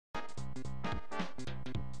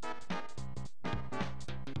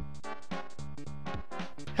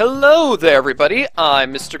Hello there, everybody.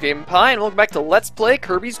 I'm Mr. Game Pie, and welcome back to Let's Play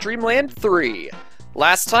Kirby's Dreamland 3.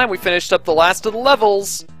 Last time we finished up the last of the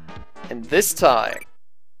levels, and this time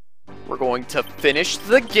we're going to finish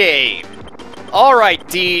the game. Alright,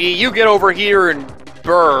 Dee Dee, you get over here and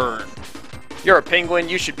burn. You're a penguin,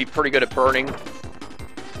 you should be pretty good at burning.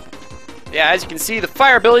 Yeah, as you can see, the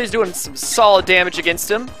fire ability is doing some solid damage against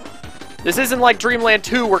him. This isn't like Dreamland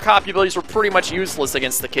 2, where copy abilities were pretty much useless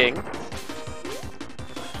against the king.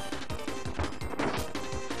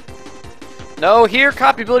 No, here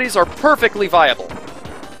copy abilities are perfectly viable.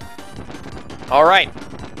 Alright.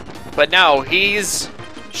 But now he's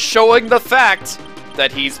showing the fact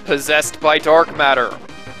that he's possessed by dark matter.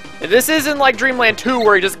 And this isn't like Dreamland 2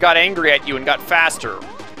 where he just got angry at you and got faster.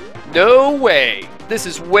 No way. This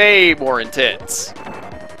is way more intense.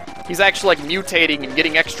 He's actually like mutating and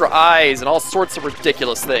getting extra eyes and all sorts of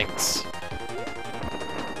ridiculous things.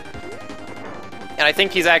 And I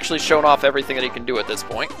think he's actually shown off everything that he can do at this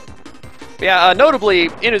point. Yeah, notably,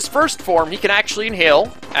 in his first form, he can actually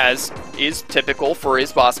inhale, as is typical for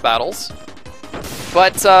his boss battles.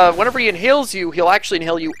 But whenever he inhales you, he'll actually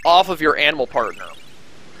inhale you off of your animal partner.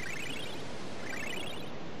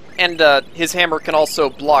 And his hammer can also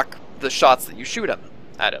block the shots that you shoot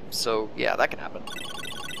at him. So, yeah, that can happen.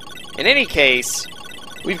 In any case,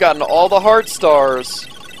 we've gotten all the heart stars,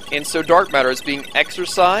 and so dark matter is being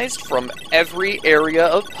exorcised from every area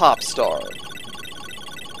of Popstar.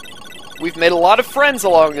 We've made a lot of friends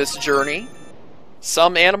along this journey.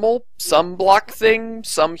 Some animal, some block thing,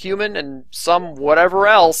 some human, and some whatever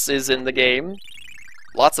else is in the game.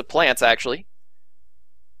 Lots of plants, actually.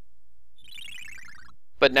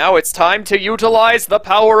 But now it's time to utilize the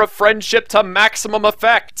power of friendship to maximum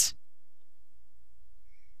effect!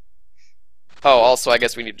 Oh, also, I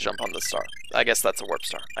guess we need to jump on the star. I guess that's a warp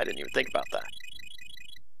star. I didn't even think about that.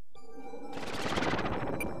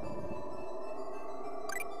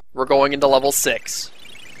 We're going into level 6.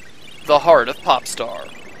 The Heart of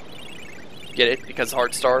Popstar. Get it? Because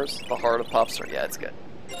heart stars? The Heart of Popstar. Yeah, it's good.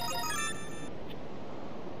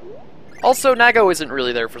 Also, Nago isn't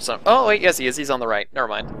really there for some... Oh, wait, yes he is. He's on the right. Never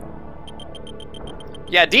mind.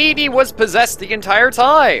 Yeah, Dee Dee was possessed the entire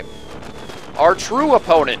time! Our true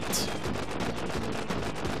opponent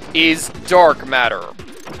is dark matter.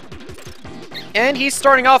 And he's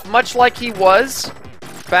starting off much like he was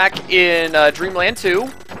back in Dreamland 2.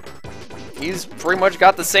 He's pretty much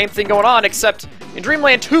got the same thing going on, except in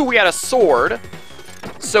Dreamland 2 we had a sword,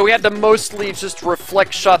 so we had to mostly just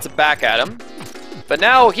reflect shots back at him. But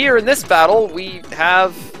now here in this battle, we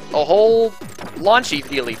have a whole launchy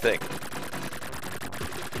feely thing.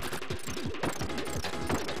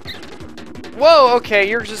 Whoa, okay,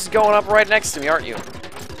 you're just going up right next to me, aren't you?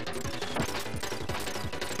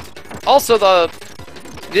 Also,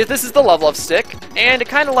 this is the level up stick, and it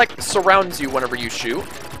kind of like surrounds you whenever you shoot.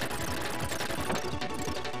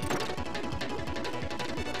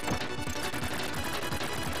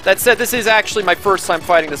 That said, this is actually my first time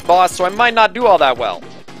fighting this boss, so I might not do all that well.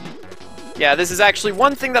 Yeah, this is actually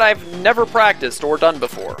one thing that I've never practiced or done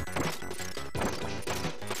before.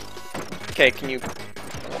 Okay, can you...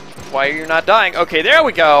 Why are you not dying? Okay, there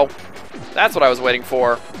we go! That's what I was waiting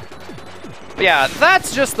for. But yeah,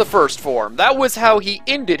 that's just the first form. That was how he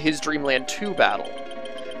ended his Dreamland 2 battle.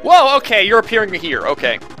 Whoa, okay, you're appearing here,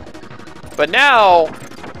 okay. But now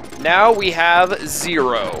we have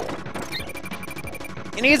Zero.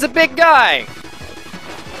 And he's a big guy!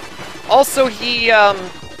 Also, he,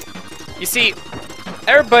 you see,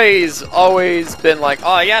 everybody's always been like,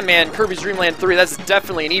 oh yeah man, Kirby's Dreamland 3, that's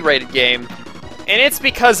definitely an E-rated game. And it's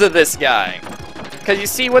because of this guy. Because you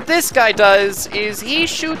see, what this guy does is he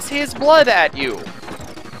shoots his blood at you.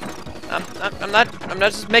 I'm not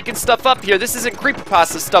just making stuff up here. This isn't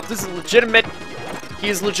creepypasta stuff. This is legitimate. He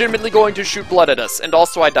is legitimately going to shoot blood at us. And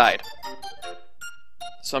also I died.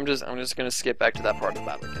 So I'm just gonna skip back to that part of the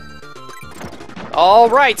battle again.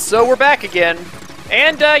 Alright, so we're back again.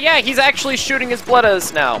 And yeah, he's actually shooting his blood at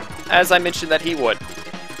us now, as I mentioned that he would.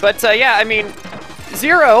 But yeah, I mean,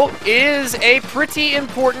 Zero is a pretty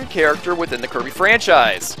important character within the Kirby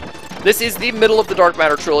franchise. This is the middle of the Dark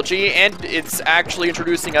Matter trilogy, and it's actually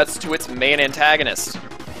introducing us to its main antagonist.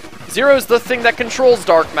 Zero's the thing that controls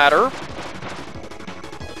Dark Matter.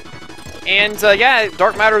 And, yeah,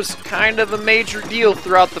 Dark Matter's kind of a major deal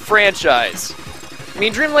throughout the franchise. I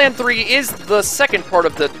mean, Dreamland 3 is the second part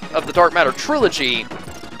of the Dark Matter trilogy,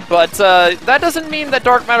 but that doesn't mean that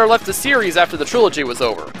Dark Matter left the series after the trilogy was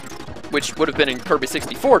over, which would have been in Kirby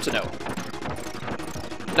 64 to know.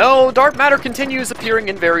 No, Dark Matter continues appearing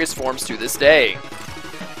in various forms to this day.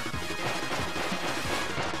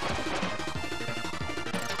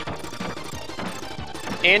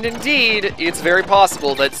 And indeed, it's very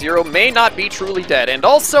possible that Zero may not be truly dead. And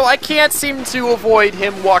also, I can't seem to avoid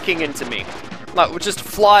him walking into me. Not just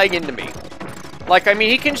flying into me. Like, I mean,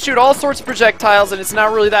 he can shoot all sorts of projectiles, and it's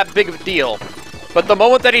not really that big of a deal. But the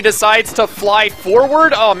moment that he decides to fly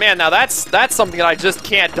forward, oh man, now that's something that I just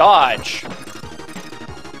can't dodge.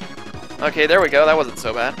 Okay, there we go. That wasn't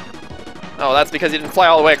so bad. Oh, that's because he didn't fly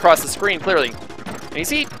all the way across the screen, clearly. Is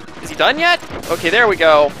he done yet? Okay, there we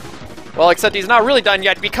go. Well, except he's not really done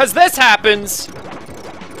yet because this happens!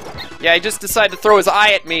 Yeah, he just decided to throw his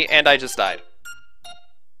eye at me, and I just died.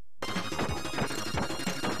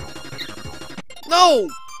 No!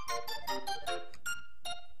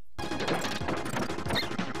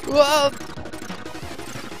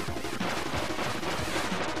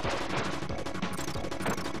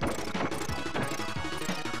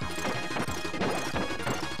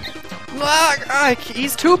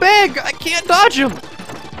 He's too big! I can't dodge him!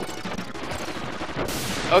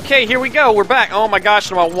 Okay, here we go. We're back. Oh my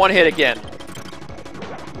gosh, I'm on one hit again.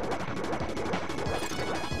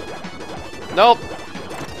 Nope.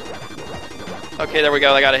 Okay, there we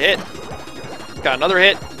go. I got a hit. Got another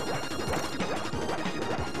hit.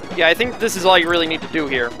 Yeah, I think this is all you really need to do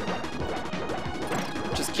here.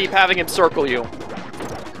 Just keep having him circle you.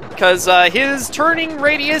 Because his turning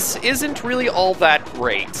radius isn't really all that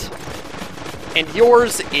great. And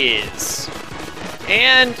yours is.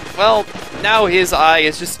 And, well, now his eye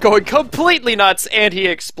is just going completely nuts and he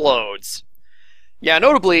explodes. Yeah,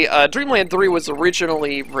 notably, Dreamland 3 was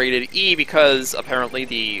originally rated E because apparently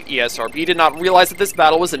the ESRB did not realize that this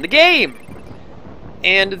battle was in the game.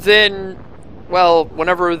 And then, well,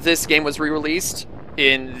 whenever this game was re-released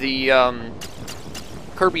in the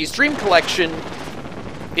Kirby's Dream Collection,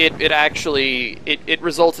 it actually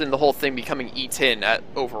resulted in the whole thing becoming E10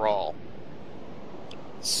 overall.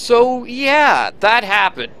 So, yeah, that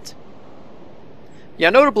happened.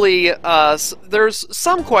 Yeah, notably, there's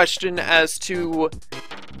some question as to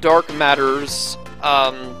Dark Matter's,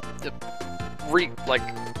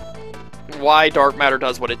 why Dark Matter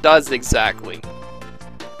does what it does exactly.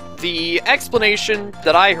 The explanation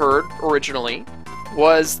that I heard originally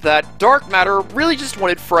was that Dark Matter really just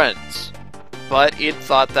wanted friends. But it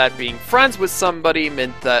thought that being friends with somebody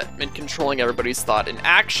meant controlling everybody's thought and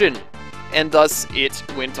action. And thus, it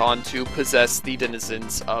went on to possess the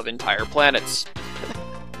denizens of entire planets.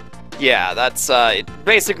 Yeah, that's,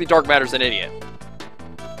 basically Dark Matter's an idiot.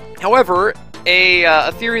 However,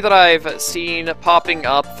 a theory that I've seen popping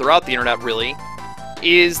up throughout the internet, really,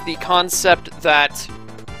 is the concept that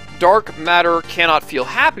Dark Matter cannot feel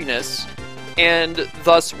happiness, and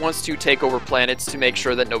thus wants to take over planets to make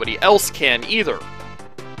sure that nobody else can either.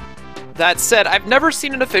 That said, I've never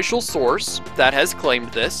seen an official source that has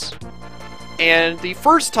claimed this. And the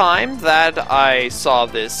first time that I saw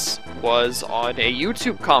this was on a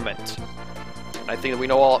YouTube comment. And I think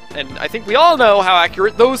that we all know how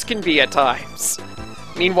accurate those can be at times.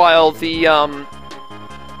 Meanwhile, the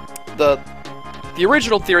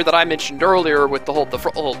original theory that I mentioned earlier with the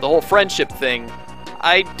whole friendship thing,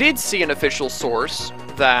 I did see an official source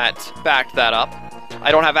that backed that up.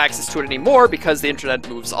 I don't have access to it anymore because the internet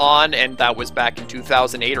moves on, and that was back in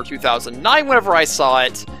 2008 or 2009 whenever I saw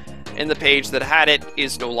it. And the page that had it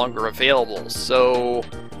is no longer available. So,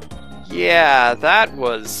 yeah,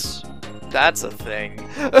 that's a thing.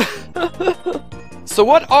 So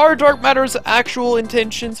what are Dark Matter's actual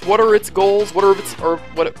intentions? What are its goals? What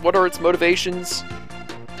are its motivations?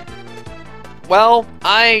 Well,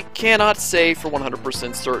 I cannot say for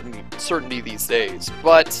 100% certainty these days,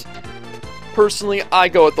 but personally, I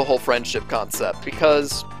go with the whole friendship concept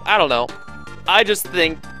because, I don't know, I just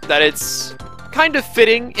think that it's kind of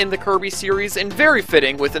fitting in the Kirby series, and very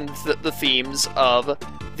fitting within the themes of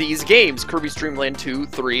these games, Kirby's Dreamland 2,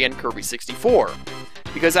 3, and Kirby 64.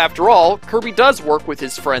 Because after all, Kirby does work with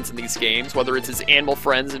his friends in these games, whether it's his animal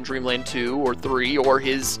friends in Dreamland 2 or 3, or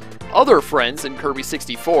his other friends in Kirby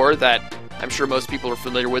 64 that I'm sure most people are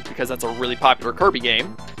familiar with because that's a really popular Kirby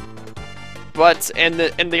game. But, and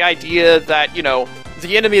the idea that, you know,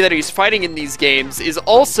 the enemy that he's fighting in these games is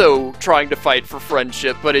also trying to fight for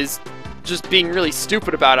friendship, but is just being really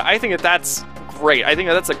stupid about it. I think that's great. I think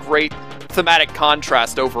that's a great thematic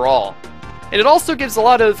contrast overall. And it also gives a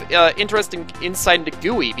lot of interesting insight into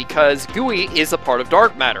Gooey, because Gooey is a part of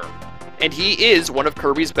Dark Matter. And he is one of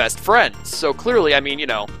Kirby's best friends. So clearly, I mean, you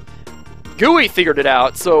know, Gooey figured it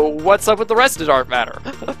out, so what's up with the rest of Dark Matter?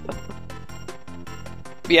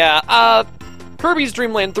 Yeah, Kirby's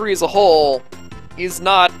Dreamland 3 as a whole is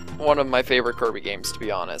not one of my favorite Kirby games, to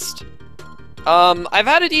be honest. I've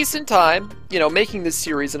had a decent time, you know, making this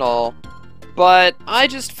series and all, but I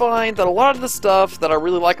just find that a lot of the stuff that I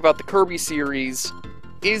really like about the Kirby series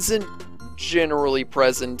isn't generally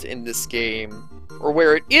present in this game. Or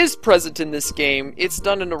where it is present in this game, it's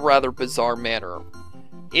done in a rather bizarre manner.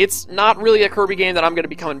 It's not really a Kirby game that I'm going to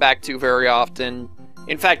be coming back to very often.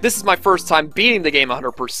 In fact, this is my first time beating the game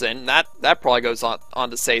 100%, and that probably goes on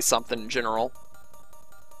to say something in general.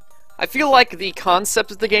 I feel like the concept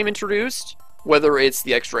that the game introduced, whether it's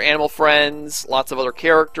the extra animal friends, lots of other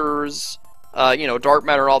characters, you know, dark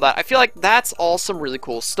matter and all that, I feel like that's all some really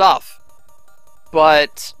cool stuff.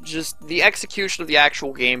 But just the execution of the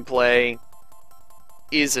actual gameplay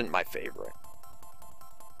isn't my favorite.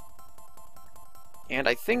 And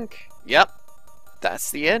I think, yep,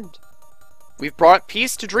 that's the end. We've brought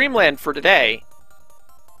peace to Dreamland for today,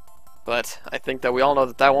 but I think that we all know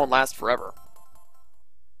that that won't last forever.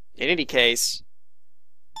 In any case,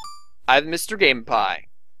 I'm Mr. Game Pie,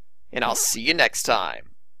 and I'll see you next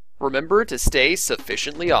time. Remember to stay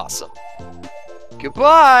sufficiently awesome.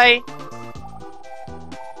 Goodbye!